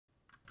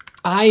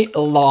I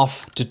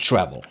love to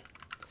travel.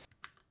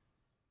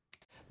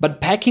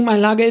 But packing my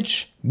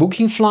luggage,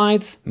 booking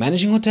flights,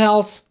 managing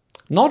hotels,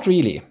 not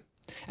really.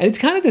 And it's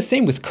kind of the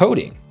same with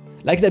coding.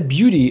 Like that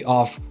beauty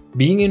of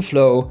being in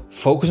flow,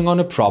 focusing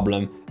on a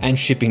problem and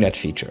shipping that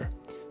feature.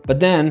 But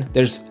then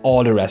there's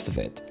all the rest of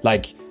it,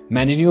 like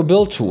managing your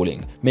build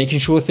tooling, making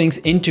sure things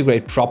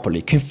integrate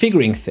properly,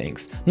 configuring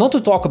things, not to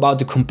talk about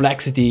the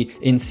complexity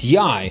in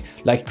CI,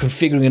 like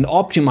configuring and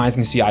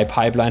optimizing CI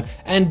pipeline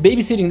and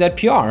babysitting that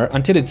PR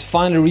until it's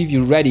finally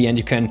review ready and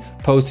you can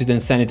post it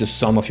and send it to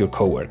some of your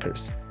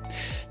coworkers.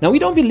 Now, we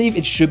don't believe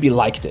it should be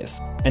like this,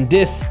 and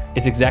this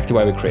is exactly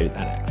why we created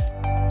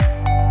NX.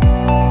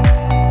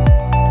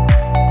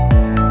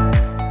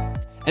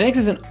 NX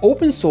is an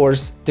open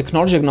source,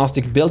 technology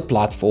agnostic build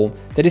platform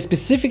that is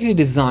specifically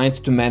designed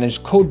to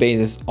manage code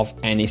bases of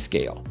any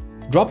scale.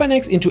 Drop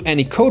NX into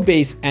any code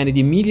base and it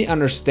immediately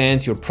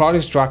understands your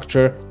project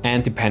structure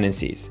and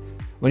dependencies.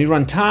 When you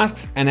run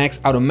tasks,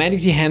 NX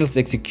automatically handles the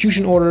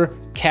execution order,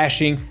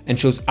 caching, and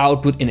shows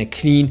output in a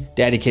clean,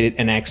 dedicated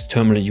NX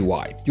terminal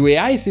UI. Your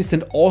AI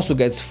assistant also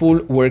gets full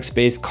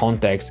workspace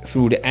context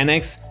through the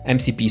NX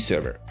MCP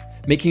Server,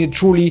 making it a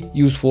truly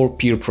useful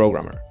peer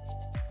programmer.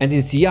 And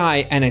in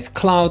CI, NX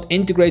Cloud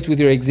integrates with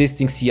your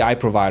existing CI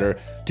provider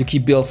to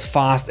keep builds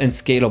fast and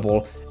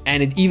scalable,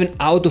 and it even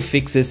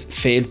auto-fixes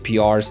failed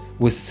PRs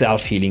with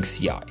self-healing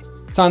CI.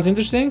 Sounds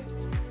interesting?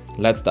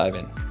 Let's dive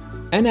in.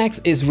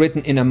 NX is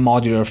written in a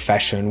modular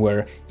fashion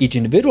where each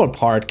individual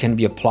part can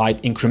be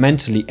applied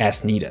incrementally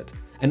as needed,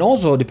 and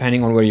also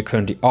depending on where you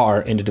currently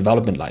are in the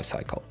development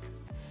lifecycle.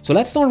 So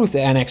let's start with the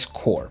NX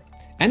core.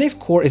 NX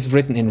core is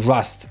written in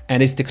Rust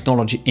and is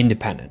technology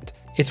independent.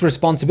 Its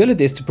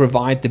responsibility is to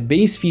provide the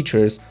base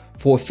features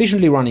for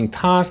efficiently running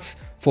tasks,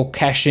 for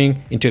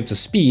caching in terms of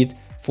speed,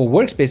 for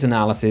workspace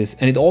analysis,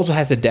 and it also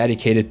has a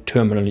dedicated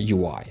terminal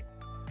UI.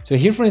 So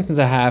here, for instance,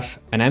 I have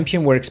an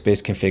npm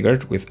workspace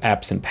configured with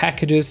apps and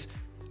packages.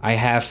 I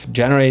have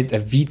generated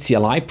a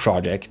VCLI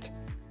project,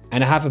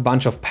 and I have a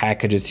bunch of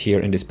packages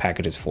here in this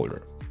packages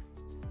folder.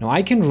 Now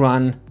I can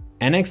run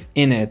NX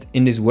init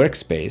in this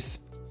workspace,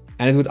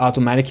 and it would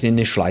automatically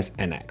initialize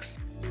NX.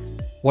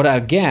 What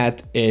I'll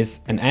get is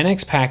an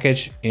NX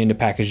package in the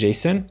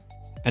package.json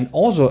and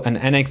also an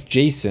NX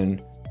JSON,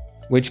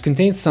 which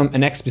contains some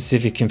NX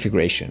specific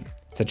configuration,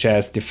 such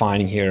as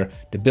defining here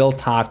the build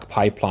task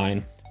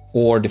pipeline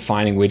or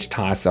defining which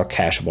tasks are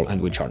cacheable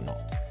and which are not.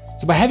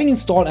 So by having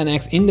installed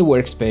NX in the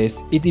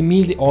workspace, it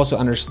immediately also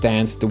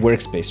understands the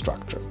workspace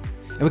structure.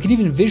 And we can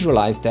even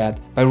visualize that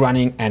by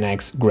running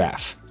NX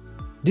graph.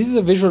 This is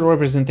a visual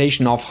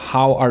representation of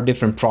how our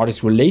different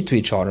projects relate to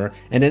each other,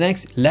 and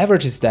NX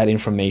leverages that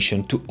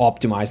information to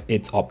optimize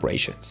its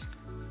operations.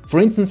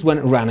 For instance,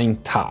 when running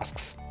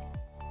tasks.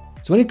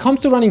 So when it comes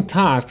to running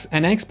tasks,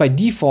 NX by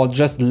default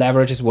just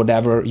leverages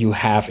whatever you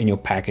have in your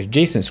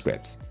package.json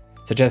scripts.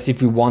 Such as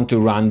if we want to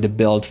run the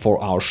build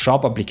for our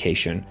shop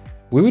application,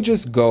 we would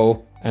just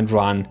go and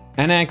run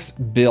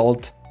NX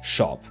build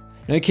shop.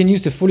 Now you can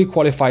use the fully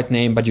qualified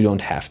name, but you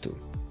don't have to.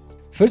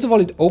 First of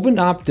all, it opened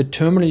up the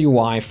terminal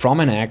UI from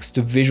NX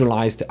to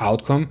visualize the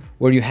outcome,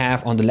 where you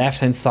have on the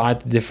left-hand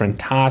side the different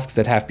tasks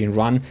that have been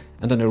run,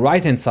 and on the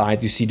right-hand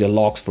side you see the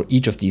logs for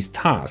each of these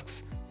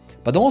tasks.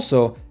 But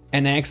also,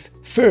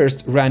 NX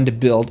first ran the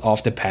build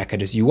of the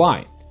packages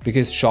UI,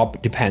 because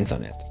shop depends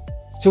on it.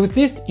 So with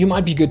this, you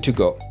might be good to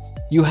go.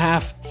 You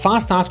have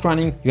fast task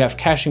running, you have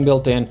caching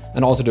built in,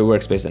 and also the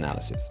workspace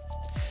analysis.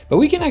 But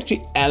we can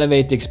actually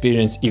elevate the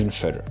experience even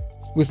further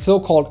with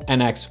so-called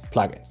NX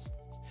plugins.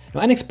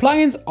 Now, NX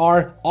plugins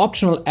are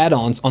optional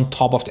add-ons on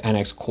top of the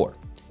NX core.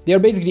 They are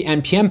basically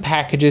NPM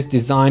packages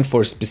designed for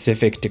a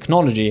specific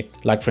technology,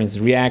 like for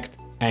instance React,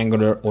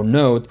 Angular or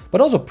Node, but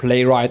also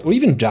Playwright or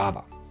even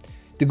Java.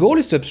 The goal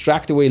is to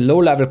abstract away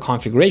low-level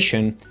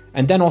configuration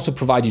and then also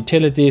provide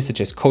utilities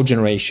such as code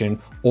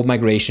generation or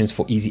migrations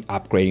for easy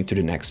upgrading to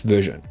the next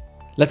version.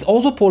 Let's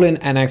also pull in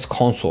NX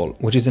Console,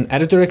 which is an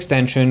editor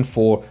extension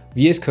for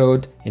VS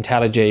Code,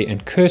 IntelliJ,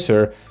 and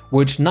Cursor,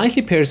 which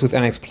nicely pairs with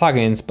NX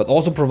plugins, but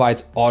also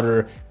provides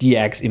other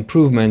DX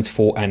improvements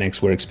for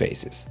NX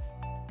workspaces.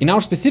 In our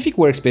specific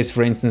workspace,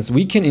 for instance,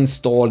 we can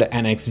install the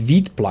NX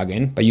Vite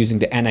plugin by using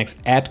the NX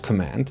add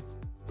command.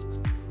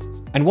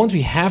 And once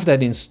we have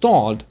that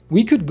installed,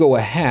 we could go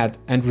ahead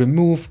and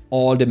remove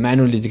all the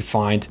manually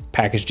defined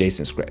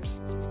package.json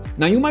scripts.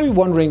 Now you might be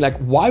wondering, like,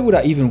 why would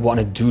I even want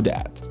to do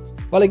that?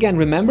 Well, again,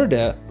 remember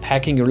the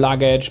packing your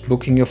luggage,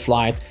 booking your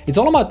flights. It's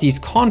all about these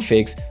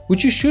configs,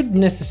 which you shouldn't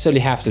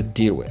necessarily have to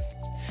deal with.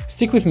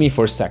 Stick with me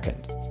for a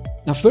second.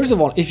 Now, first of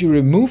all, if you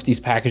remove these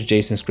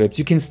package.json scripts,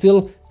 you can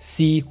still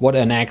see what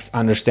NX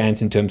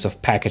understands in terms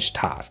of package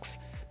tasks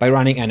by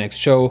running NX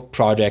show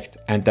project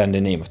and then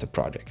the name of the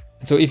project.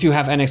 So if you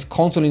have NX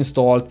console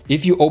installed,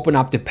 if you open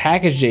up the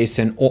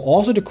package.json or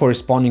also the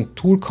corresponding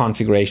tool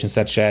configuration,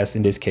 such as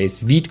in this case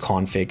Vite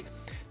config,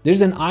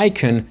 there's an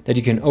icon that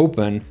you can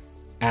open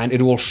and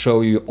it will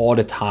show you all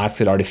the tasks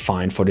that are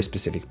defined for this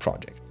specific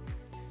project.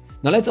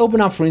 Now let's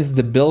open up, for instance,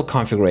 the build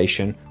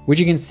configuration, which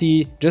you can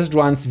see just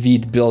runs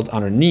Vite build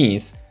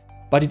underneath.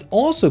 but it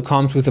also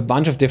comes with a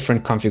bunch of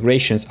different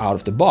configurations out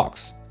of the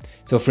box.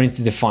 So for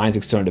instance, it defines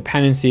external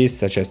dependencies,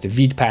 such as the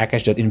Vite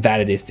package that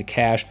invalidates the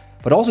cache,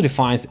 but also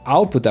defines the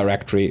output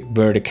directory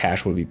where the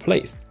cache will be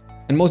placed.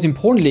 And most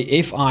importantly,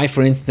 if I,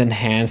 for instance,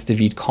 enhance the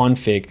Vite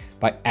config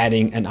by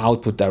adding an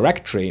output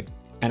directory,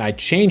 and I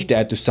change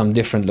that to some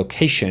different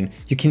location,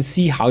 you can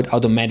see how it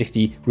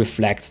automatically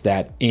reflects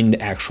that in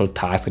the actual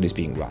task that is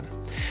being run.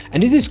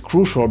 And this is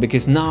crucial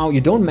because now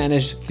you don't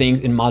manage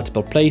things in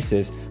multiple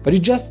places, but you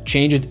just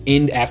change it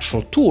in the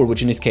actual tool,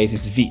 which in this case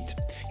is Vite.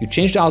 You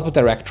change the output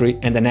directory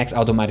and NX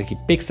automatically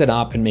picks it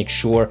up and makes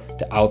sure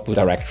the output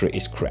directory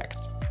is correct.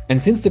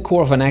 And since the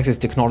core of NX is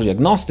technology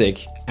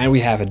agnostic and we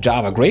have a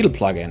Java Gradle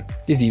plugin,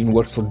 this even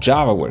works for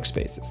Java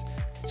workspaces.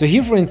 So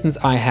here, for instance,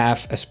 I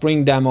have a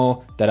Spring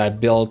demo that I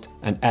built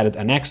and added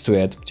NX to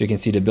it, so you can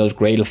see the build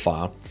Gradle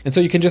file. And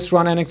so you can just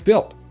run NX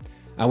build.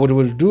 And what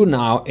we'll do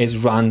now is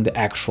run the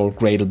actual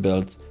Gradle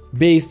build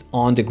based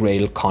on the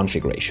Gradle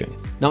configuration.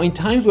 Now, in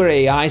times where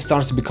AI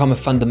starts to become a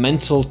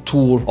fundamental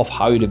tool of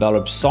how you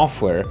develop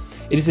software,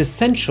 it is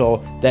essential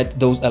that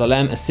those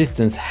LLM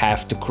assistants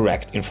have the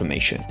correct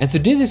information. And so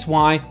this is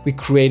why we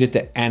created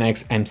the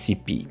NX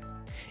MCP.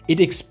 It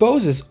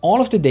exposes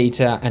all of the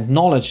data and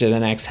knowledge that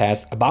NX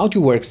has about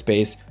your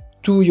workspace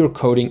to your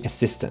coding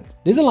assistant.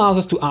 This allows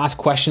us to ask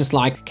questions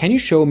like, can you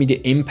show me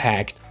the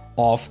impact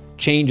of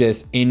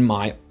changes in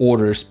my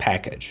orders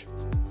package?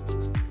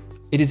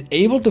 It is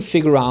able to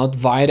figure out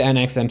via the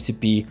NX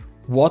MCP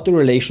what the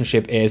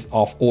relationship is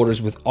of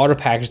orders with other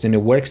packages in the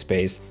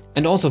workspace,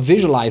 and also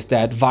visualize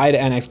that via the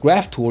NX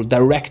Graph tool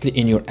directly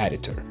in your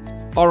editor.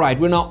 All right,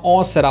 we're now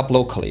all set up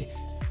locally,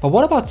 but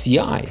what about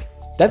CI?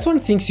 That's when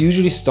things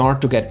usually start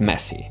to get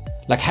messy,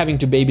 like having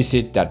to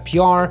babysit that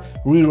PR,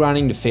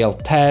 rerunning the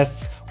failed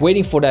tests,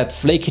 waiting for that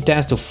flaky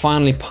test to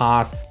finally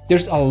pass.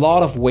 There's a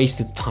lot of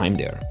wasted time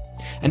there.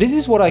 And this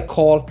is what I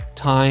call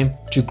time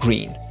to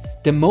green.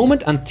 The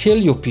moment until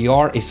your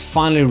PR is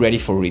finally ready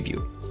for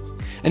review.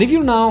 And if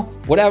you're now,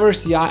 whatever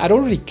CI, I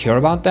don't really care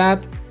about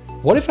that.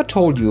 What if I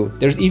told you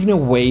there's even a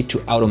way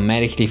to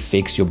automatically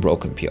fix your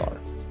broken PR?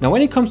 Now,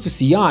 when it comes to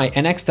CI,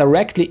 NX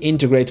directly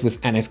integrates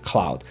with NX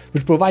Cloud,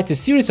 which provides a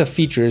series of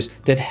features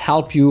that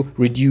help you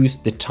reduce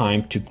the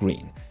time to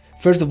green.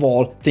 First of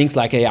all, things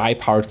like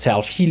AI-powered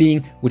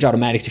self-healing, which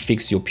automatically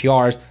fixes your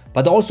PRs,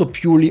 but also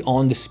purely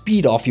on the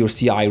speed of your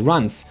CI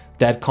runs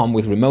that come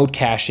with remote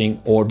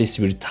caching or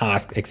distributed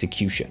task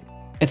execution.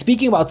 And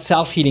speaking about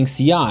self-healing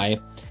CI,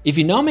 if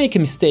you now make a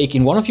mistake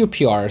in one of your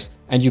PRs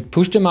and you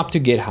push them up to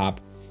GitHub,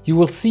 you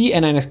will see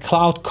an NX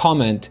Cloud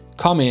comment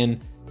come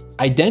in,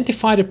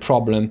 identify the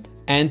problem,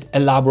 and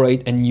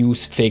elaborate a new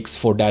fix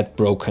for that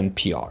broken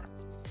PR.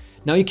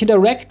 Now you can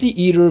directly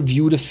either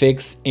view the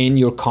fix in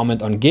your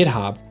comment on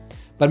GitHub,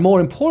 but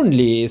more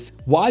importantly is,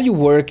 while you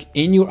work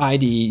in your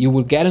IDE, you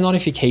will get a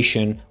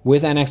notification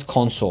with NX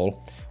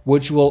Console,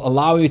 which will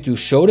allow you to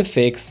show the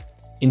fix,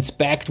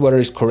 inspect whether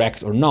it's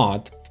correct or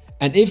not,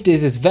 and if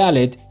this is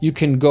valid, you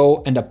can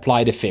go and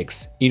apply the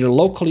fix, either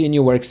locally in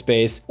your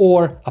workspace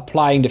or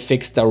applying the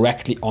fix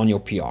directly on your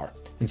PR.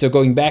 And so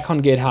going back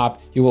on GitHub,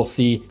 you will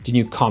see the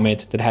new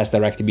commit that has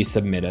directly been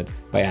submitted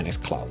by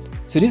NX Cloud.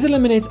 So this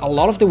eliminates a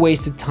lot of the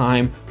wasted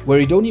time where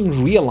you don't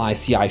even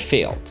realize CI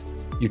failed.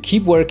 You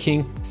keep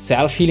working,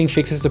 self-healing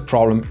fixes the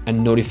problem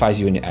and notifies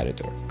you in the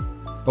editor.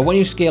 But when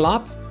you scale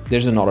up,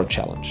 there's another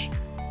challenge: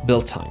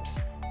 build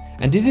times.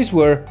 And this is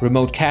where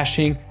remote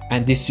caching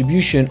and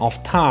distribution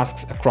of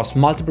tasks across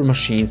multiple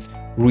machines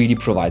really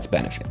provides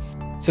benefits.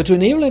 So to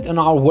enable it on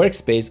our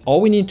workspace,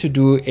 all we need to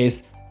do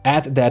is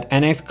add that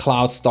NX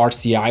Cloud Start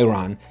CI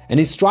run and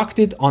instruct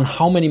it on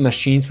how many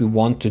machines we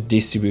want to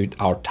distribute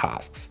our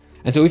tasks.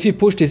 And so if you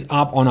push this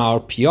up on our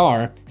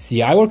PR,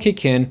 CI will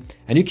kick in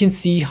and you can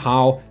see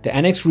how the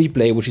NX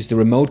replay, which is the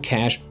remote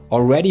cache,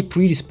 already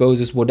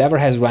predisposes whatever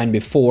has ran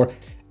before.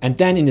 And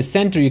then in the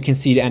center, you can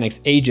see the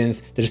NX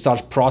agents that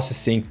starts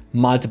processing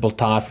multiple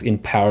tasks in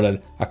parallel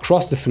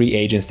across the 3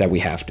 agents that we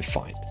have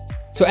defined.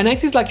 So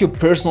NX is like your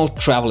personal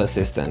travel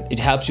assistant. It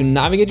helps you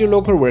navigate your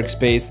local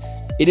workspace.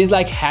 It is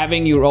like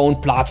having your own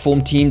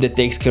platform team that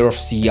takes care of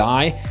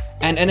CI,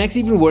 and NX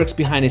even works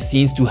behind the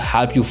scenes to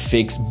help you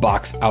fix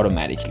bugs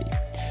automatically.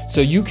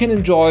 So you can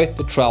enjoy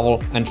the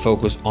travel and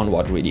focus on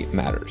what really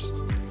matters.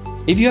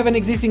 If you have an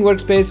existing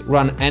workspace,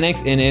 run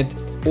NX in it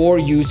or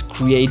use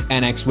Create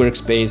NX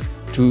Workspace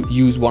to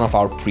use one of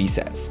our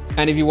presets.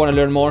 And if you want to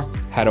learn more,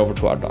 head over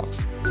to our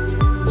docs.